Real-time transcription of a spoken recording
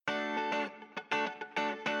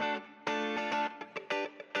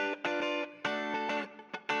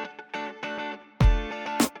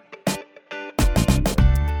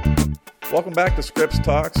Welcome back to Scripps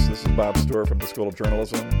Talks. This is Bob Stewart from the School of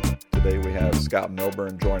Journalism. Today we have Scott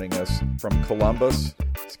Milburn joining us from Columbus.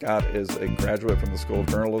 Scott is a graduate from the School of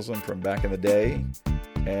Journalism from back in the day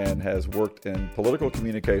and has worked in political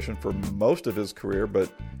communication for most of his career, but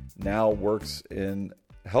now works in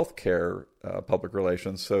healthcare public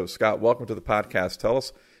relations. So, Scott, welcome to the podcast.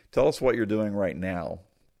 Tell us what you're doing right now.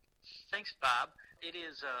 Thanks, Bob. It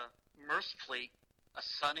is mercifully a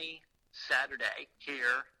sunny Saturday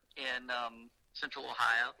here in central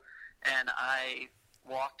Ohio, and I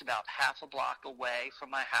walked about half a block away from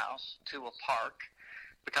my house to a park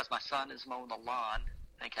because my son is mowing the lawn,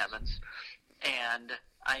 thank heavens, and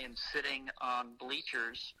I am sitting on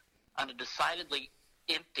bleachers on a decidedly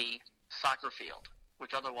empty soccer field,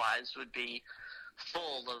 which otherwise would be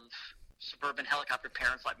full of suburban helicopter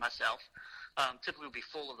parents like myself. Typically would be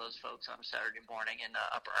full of those folks on a Saturday morning in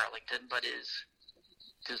Upper Arlington, but is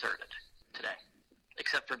deserted today,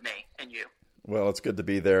 except for me and you. Well, it's good to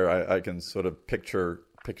be there. I can sort of picture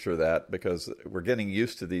that because we're getting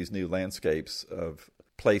used to these new landscapes of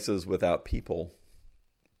places without people.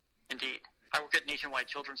 Indeed. I work at Nationwide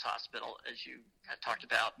Children's Hospital, as you had talked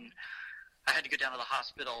about, and I had to go down to the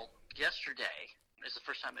hospital yesterday. It's the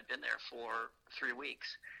first time I'd been there for 3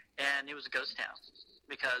 weeks, and it was a ghost town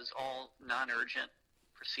because all non-urgent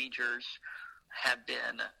procedures have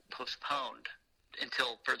been postponed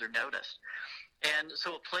until further notice. And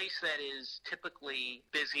so a place that is typically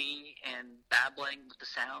busy and babbling with the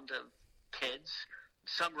sound of kids,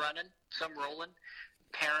 some running, some rolling,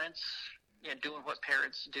 parents, doing what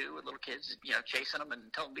parents do with little kids, chasing them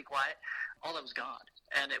and telling them to be quiet, all that was gone.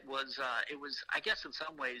 And it was, I guess in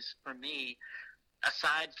some ways for me,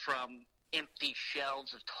 aside from empty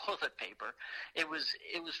shelves of toilet paper, it was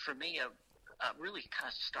for me a really kind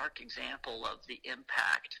of stark example of the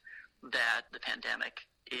impact that the pandemic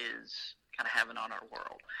is kind of having on our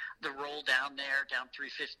world. The roll down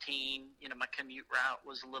 315, my commute route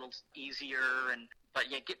was a little easier, but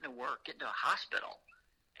getting to work, getting to a hospital,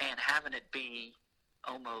 and having it be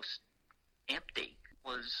almost empty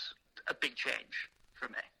was a big change for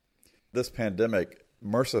me. This pandemic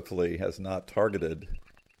mercifully has not targeted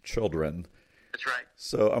children. That's right.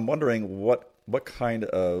 So I'm wondering what kind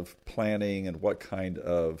of planning and what kind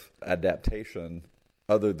of adaptation,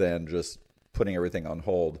 other than just putting everything on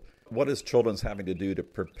hold, what is Children's having to do to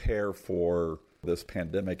prepare for this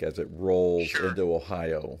pandemic as it rolls into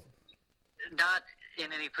Ohio? Not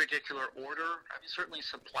in any particular order. Certainly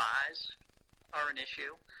supplies are an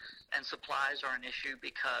issue, and supplies are an issue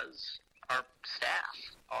because our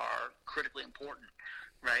staff are critically important,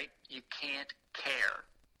 right? You can't care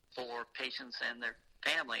for patients and their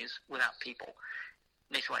families without people.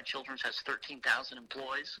 Nationwide Children's has 13,000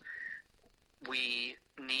 employees. We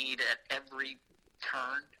need at every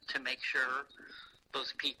turn to make sure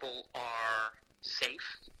those people are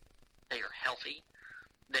safe, they are healthy,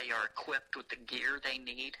 they are equipped with the gear they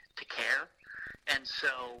need to care. And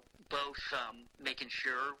so both making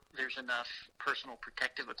sure there's enough personal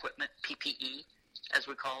protective equipment, PPE as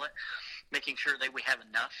we call it, making sure that we have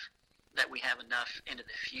enough into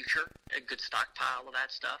the future, a good stockpile of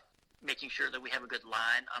that stuff, making sure that we have a good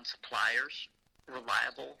line on suppliers,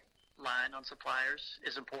 reliable line on suppliers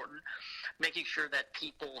is important. Making sure that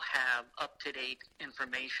people have up-to-date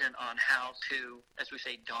information on how to, as we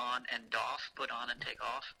say, don and doff, put on and take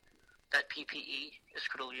off. That PPE is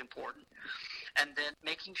critically important. And then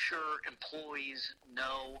making sure employees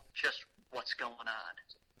know just what's going on.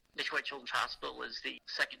 Nationwide Children's Hospital is the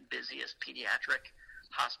second busiest pediatric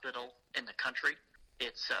hospital in the country.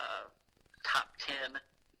 It's a top 10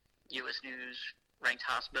 U.S. News ranked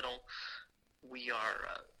hospital. We are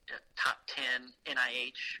a top 10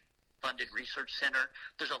 NIH-funded research center.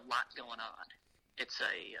 There's a lot going on. It's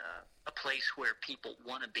a place where people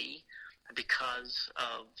want to be because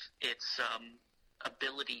of its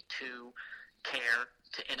ability to care,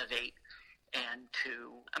 to innovate, and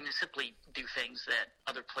to, simply do things that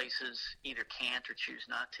other places either can't or choose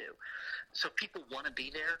not to. So people want to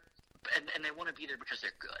be there, and they want to be there because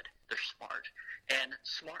they're good. They're smart. And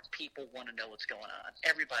smart people want to know what's going on.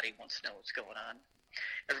 Everybody wants to know what's going on.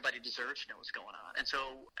 Everybody deserves to know what's going on. And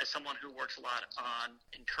so as someone who works a lot on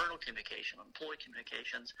internal communication, employee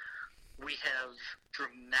communications, we have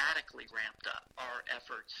dramatically ramped up our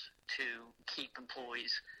efforts to keep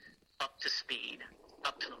employees up to speed,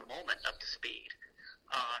 up to the moment up to speed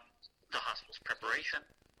on the hospital's preparation,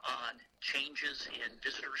 on changes in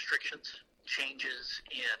visitor restrictions, changes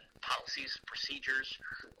in policies, procedures,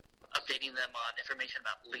 updating them on information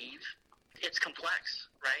about leave. It's complex,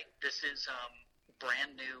 right? This is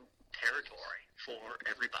brand new territory for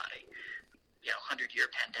everybody.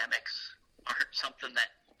 100-year pandemics aren't something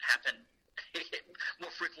that happen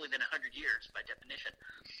more frequently than 100 years by definition.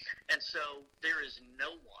 And so there is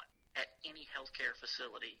no one at any healthcare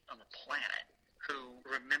facility on the planet who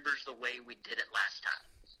remembers the way we did it last time,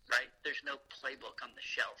 right? There's no playbook on the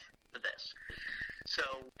shelf for this. So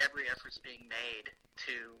every effort's being made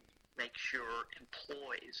to make sure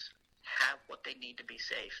employees have what they need to be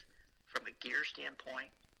safe from a gear standpoint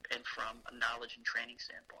and from a knowledge and training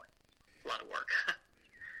standpoint. A lot of work.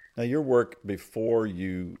 Now, your work before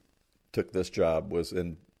you took this job was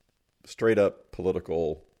in straight up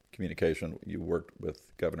political communication. You worked with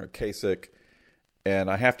Governor Kasich,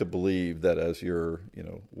 and I have to believe that as you're,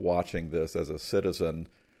 watching this as a citizen,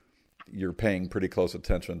 you're paying pretty close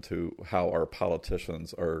attention to how our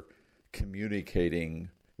politicians are communicating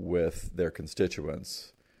with their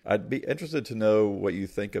constituents. I'd be interested to know what you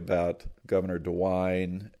think about Governor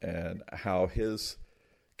DeWine and how his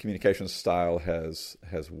communication style has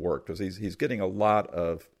worked, because he's getting a lot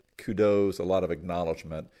of kudos, a lot of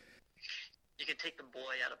acknowledgement. You can take the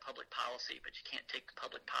boy out of public policy, but you can't take the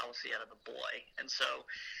public policy out of the boy. And so,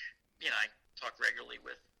 I talk regularly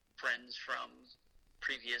with friends from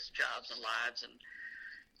previous jobs and lives and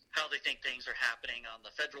how they think things are happening on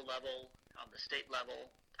the federal level, on the state level.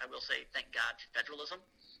 I will say, thank God for federalism.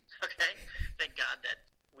 Okay? Thank God that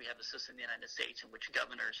we have a system in the United States in which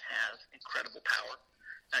governors have incredible power,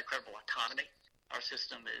 incredible autonomy. Our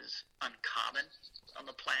system is uncommon on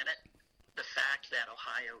the planet. The fact that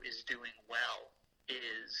Ohio is doing well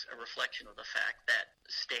is a reflection of the fact that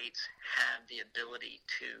states have the ability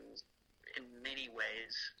to, in many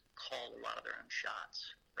ways, call a lot of their own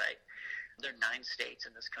shots, right? There are 9 states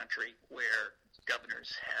in this country where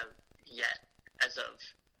governors have yet, as of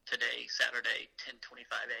today, Saturday, 10:25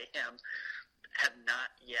 a.m., have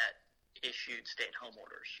not yet issued stay-at-home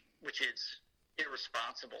orders, which is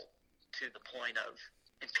irresponsible to the point of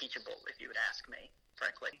impeachable, if you would ask me,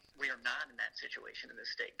 frankly. We are not in that situation in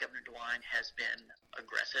this state. Governor DeWine has been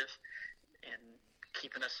aggressive in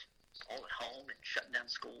keeping us all at home and shutting down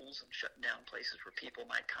schools and shutting down places where people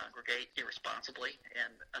might congregate irresponsibly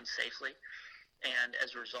and unsafely. And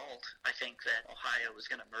as a result, I think that Ohio is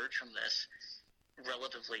going to emerge from this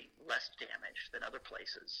relatively less damaged than other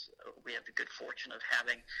places. We have the good fortune of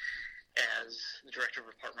having, as the Director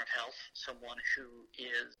of the Department of Health, someone who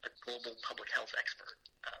is a global public health expert.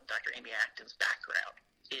 Dr. Amy Acton's background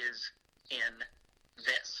is in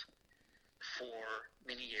this. For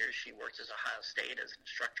many years, she worked as Ohio State as an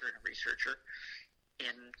instructor and a researcher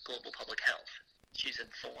in global public health. She's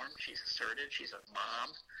informed, she's assertive, she's a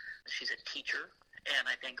mom, she's a teacher, and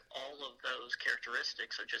I think all of those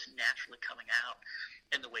characteristics are just naturally coming out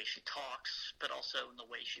in the way she talks, but also in the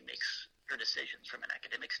way she makes her decisions from an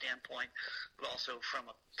academic standpoint, but also from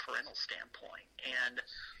a parental standpoint. And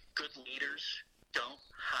good leaders don't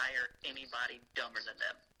hire anybody dumber than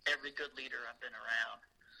them. Every good leader I've been around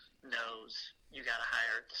knows you got to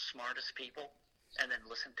hire the smartest people and then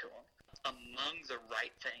listen to them. Among the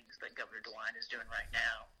right things that Governor DeWine is doing right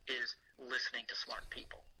now is listening to smart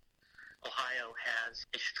people. Ohio has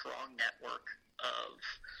a strong network of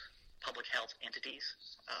public health entities,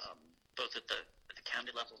 both at the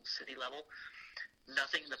county level and city level.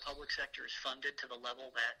 Nothing in the public sector is funded to the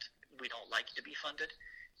level that we don't like it to be funded.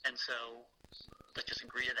 And so let's just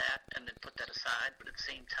agree to that and then put that aside. But at the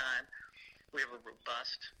same time, we have a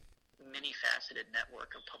robust, many-faceted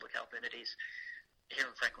network of public health entities. Here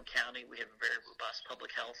in Franklin County, we have a very robust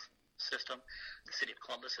public health system. The city of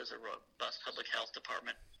Columbus has a robust public health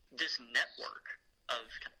department. This network of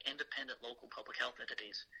kind of independent local public health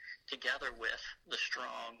entities, together with the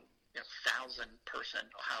strong 1,000-person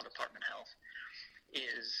Ohio Department of Health,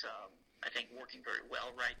 is, I think, working very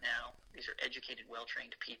well right now. These are educated,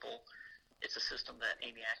 well-trained people. It's a system that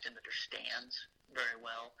Amy Acton understands very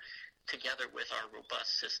well, together with our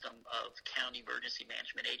robust system of county emergency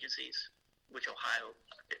management agencies, which Ohio,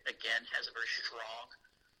 again, has a very strong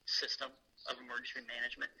system of emergency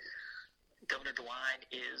management. Governor DeWine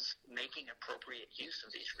is making appropriate use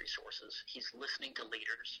of these resources. He's listening to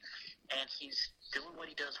leaders, and he's doing what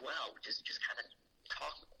he does well, which is just kind of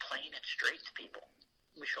talk plain and straight to people.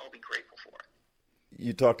 We should all be grateful for it.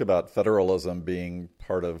 You talked about federalism being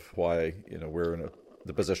part of why we're in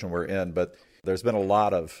the position we're in, but there's been a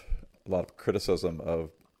lot of criticism of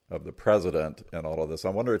the president and all of this. I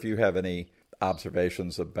wonder if you have any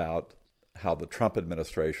observations about how the Trump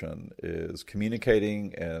administration is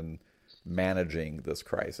communicating and managing this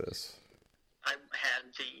crisis. I had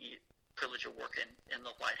the privilege of working in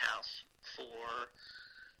the White House for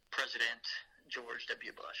President George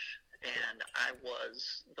W. Bush, and I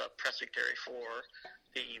was the press secretary for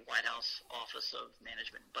the White House Office of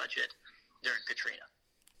Management and Budget during Katrina.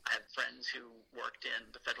 I have friends who worked in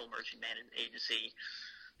the Federal Emergency Management Agency.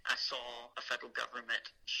 I saw a federal government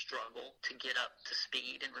struggle to get up to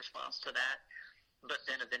speed in response to that, but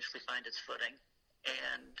then eventually find its footing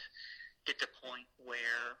and get to a point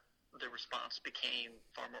where the response became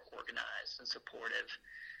far more organized and supportive.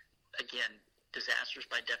 Again, disasters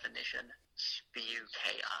by definition spew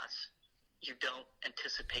chaos. You don't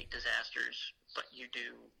anticipate disasters, but you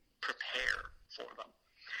do prepare for them.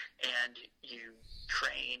 And you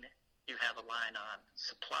train, you have a line on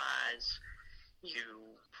supplies,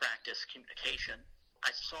 you practice communication.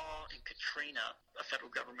 I saw in Katrina a federal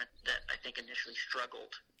government that I think initially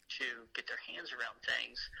struggled to get their hands around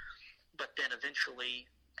things, but then eventually,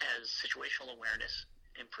 as situational awareness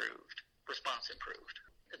improved, response improved.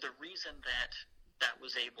 The reason that that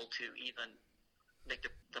was able to even make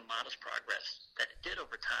the modest progress that it did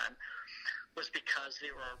over time was because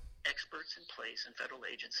there are experts in place in federal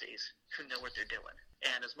agencies who know what they're doing.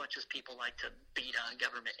 And as much as people like to beat on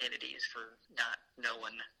government entities for not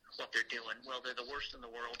knowing what they're doing, well, they're the worst in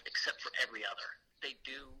the world except for every other. They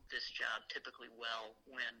do this job typically well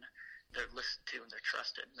when they're listened to and they're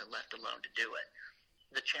trusted and they're left alone to do it.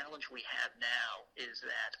 The challenge we have now is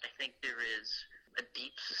that I think there is a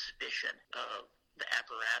deep suspicion of the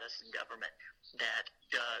apparatus in government that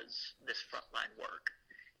does this frontline work.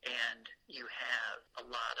 And you have a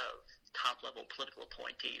lot of top-level political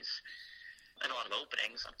appointees and a lot of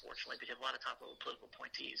openings, unfortunately, but you have a lot of top-level political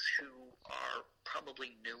appointees who are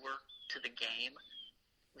probably newer to the game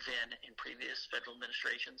than in previous federal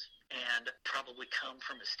administrations and probably come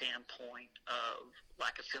from a standpoint of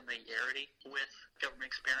lack of familiarity with government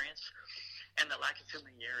experience. And the lack of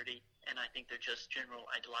familiarity, and I think they're just general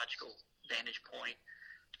ideological vantage point,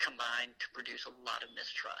 combined to produce a lot of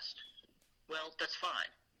mistrust. Well, that's fine.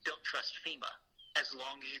 Don't trust FEMA as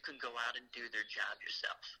long as you can go out and do their job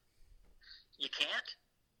yourself. You can't?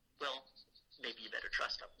 Well, maybe you better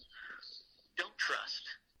trust them. Don't trust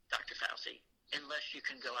Dr. Fauci unless you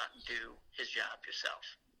can go out and do his job yourself.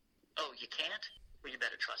 Oh, you can't? Well, you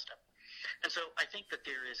better trust him. And so I think that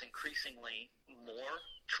there is increasingly more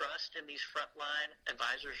trust in these frontline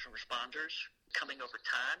advisors and responders coming over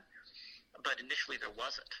time, but initially there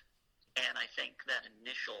wasn't. And I think that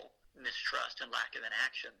initial mistrust and lack of an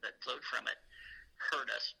action that flowed from it hurt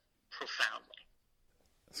us profoundly.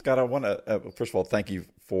 Scott, I want to, first of all, thank you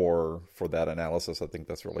for that analysis. I think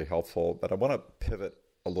that's really helpful. But I want to pivot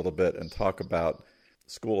a little bit and talk about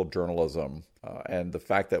School of Journalism and the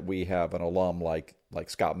fact that we have an alum like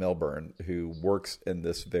Scott Milburn who works in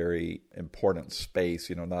this very important space.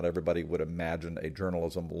 You know, not everybody would imagine a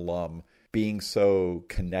journalism alum being so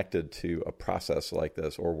connected to a process like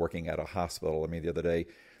this or working at a hospital. I mean, the other day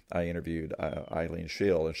I interviewed Eileen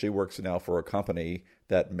Scheel, and she works now for a company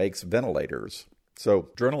that makes ventilators. So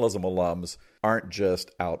journalism alums aren't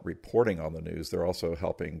just out reporting on the news. They're also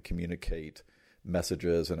helping communicate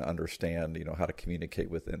messages and understand, you know, how to communicate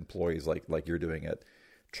with employees like you're doing at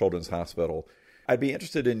Children's Hospital. I'd be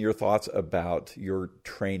interested in your thoughts about your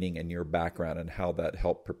training and your background and how that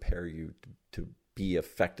helped prepare you to be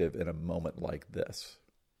effective in a moment like this.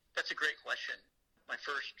 That's a great question. My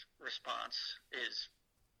first response is,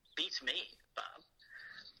 beats me, Bob.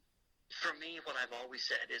 For me, what I've always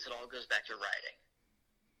said is it all goes back to writing.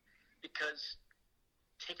 Because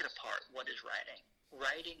take it apart, what is writing?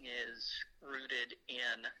 Writing is rooted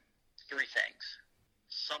in three things.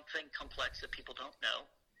 Something complex that people don't know,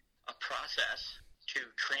 a process to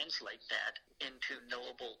translate that into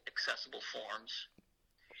knowable, accessible forms,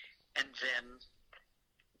 and then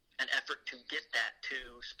an effort to get that to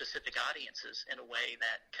specific audiences in a way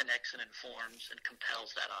that connects and informs and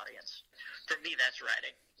compels that audience. For me, that's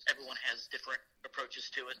writing. Everyone has different approaches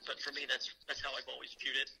to it, but for me, that's how I've always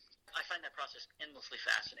viewed it. I find that process endlessly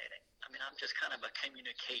fascinating. I mean, I'm just kind of a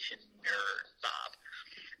communication nerd, Bob,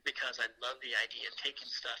 because I love the idea of taking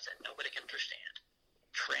stuff that nobody can understand,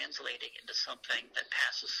 translating into something that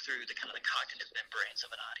passes through the kind of the cognitive membranes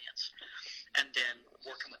of an audience, and then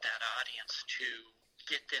working with that audience to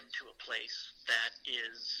get them to a place that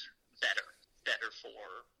is better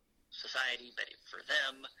for society, better for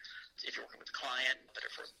them. If you're working with a client, better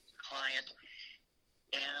for the client.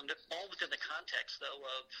 And all within the context, though,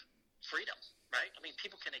 of freedom, right? I mean,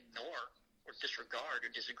 people can ignore or disregard or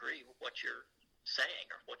disagree with what you're saying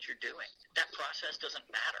or what you're doing. That process doesn't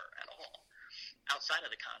matter at all outside of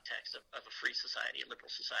the context of a free society, a liberal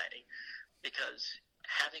society, because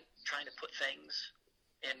trying to put things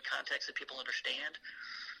in context that people understand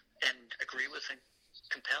and agree with and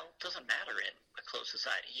compel doesn't matter in a closed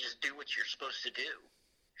society. You just do what you're supposed to do.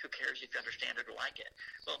 Who cares if you understand it or like it?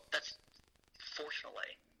 Well, that's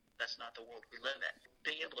fortunately That's not the world we live in.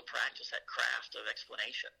 Being able to practice that craft of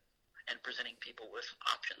explanation and presenting people with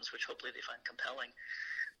options, which hopefully they find compelling,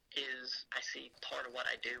 is, I see, part of what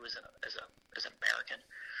I do as an American,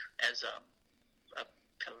 as a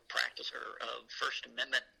kind of a practicer of First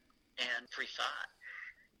Amendment and free thought.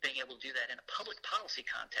 Being able to do that in a public policy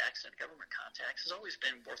context and government context has always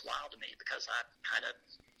been worthwhile to me, because I kind of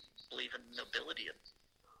believe in the nobility of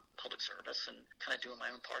public service and kind of doing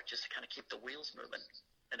my own part just to kind of keep the wheels moving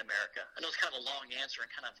in America. I know it's kind of a long answer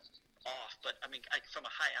and kind of off, but I mean, from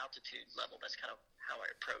a high altitude level, that's kind of how I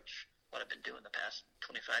approach what I've been doing the past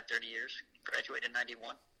 25, 30 years. Graduated in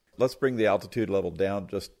 91. Let's bring the altitude level down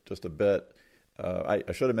just a bit. I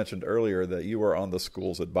should have mentioned earlier that you were on the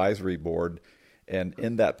school's advisory board, and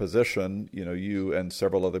in that position, you and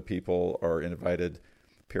several other people are invited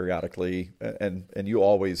periodically, and you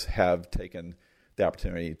always have taken the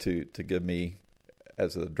opportunity to give me,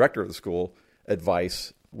 as the director of the school,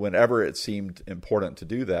 advice whenever it seemed important to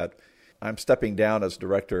do that. I'm stepping down as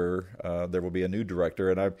director. There will be a new director,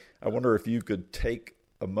 and I wonder if you could take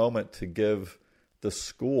a moment to give the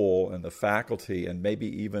school and the faculty and maybe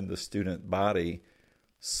even the student body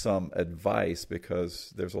some advice,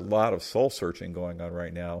 because there's a lot of soul searching going on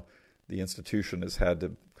right now. The institution has had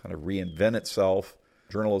to kind of reinvent itself.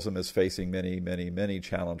 Journalism is facing many, many, many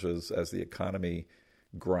challenges as the economy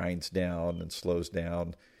grinds down and slows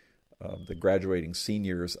down. The graduating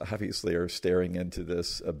seniors obviously are staring into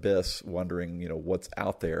this abyss, wondering, what's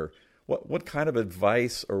out there. What kind of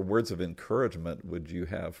advice or words of encouragement would you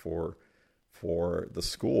have for the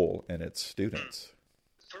school and its students?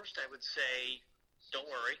 First, I would say, don't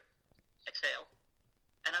worry, exhale.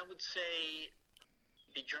 And I would say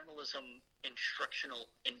the journalism instructional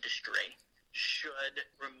industry should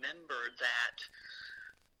remember that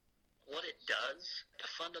what it does, the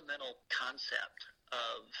fundamental concept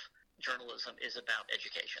of journalism is about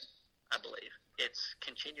education, I believe. It's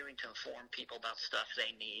continuing to inform people about stuff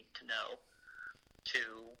they need to know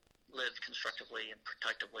to live constructively and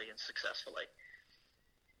productively and successfully.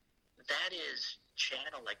 That is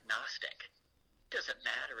channel agnostic. It doesn't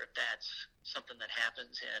matter if that's something that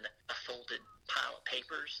happens in a folded pile of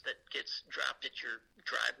papers that gets dropped at your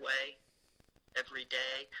driveway every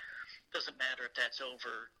day. It doesn't matter if that's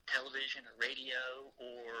over television or radio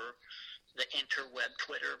or the interweb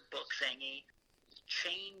Twitter book thingy.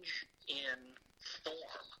 Change in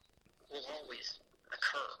form will always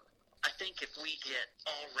occur. I think if we get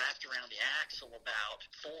all wrapped around the axle about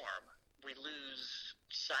form, we lose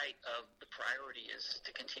sight of the priority is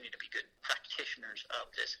to continue to be good practitioners of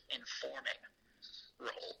this informing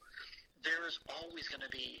role. There's always going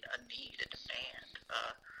to be a need, a demand,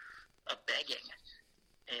 a begging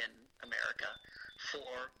in America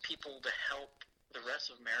for people to help the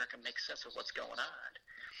rest of America make sense of what's going on.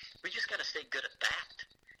 We just got to stay good at that.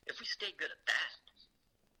 If we stay good at that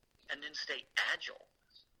and then stay agile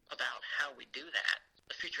about how we do that,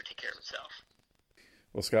 the future will take care of itself.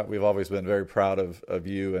 Well, Scott, we've always been very proud of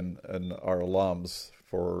you and our alums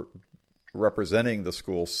for representing the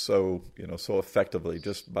school so effectively,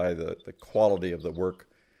 just by the quality of the work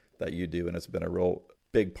that you do. And it's been a real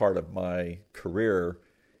big part of my career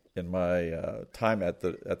in my time at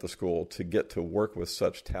the school to get to work with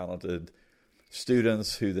such talented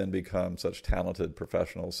students who then become such talented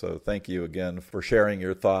professionals. So thank you again for sharing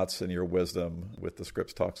your thoughts and your wisdom with the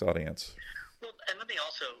Scripps Talks audience. Well, and let me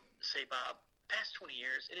also say, Bob, past 20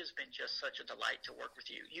 years, it has been just such a delight to work with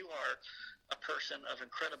you. You are a person of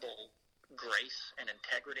incredible grace and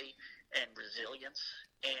integrity and resilience,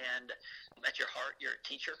 and at your heart, you're a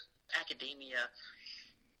teacher. Academia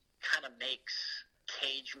kind of makes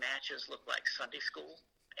cage matches look like Sunday school,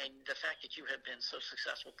 and the fact that you have been so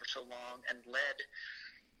successful for so long and led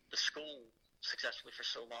the school successfully for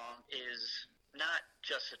so long is not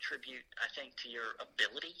just a tribute, I think, to your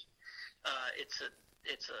ability.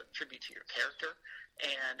 It's a tribute to your character.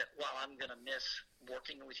 And while I'm going to miss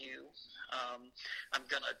working with you, I'm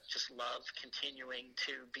going to just love continuing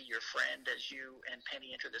to be your friend as you and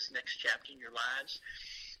Penny enter this next chapter in your lives.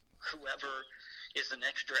 Whoever is the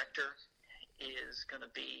next director is going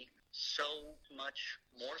to be so much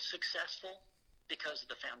more successful because of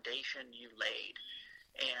the foundation you laid.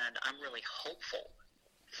 And I'm really hopeful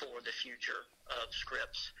for the future of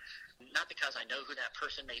Scripps. Not because I know who that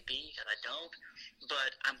person may be, and I don't,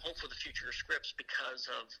 but I'm hopeful for the future of Scripps because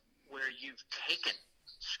of where you've taken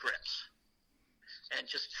Scripps. And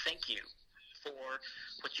just thank you for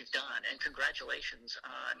what you've done, and congratulations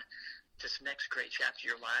on this next great chapter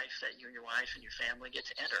of your life that you and your wife and your family get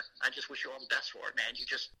to enter. I just wish you all the best for it, man.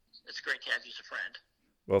 It's great to have you as a friend.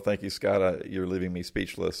 Well, thank you, Scott. You're leaving me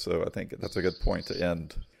speechless, so I think that's a good point to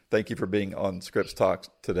end. Thank you for being on Scripps Talks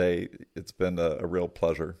today. It's been a real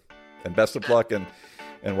pleasure. And best of luck, and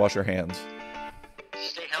wash your hands.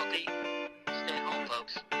 Stay healthy. Stay home,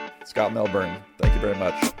 folks. Scott Milburn, thank you very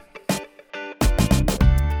much.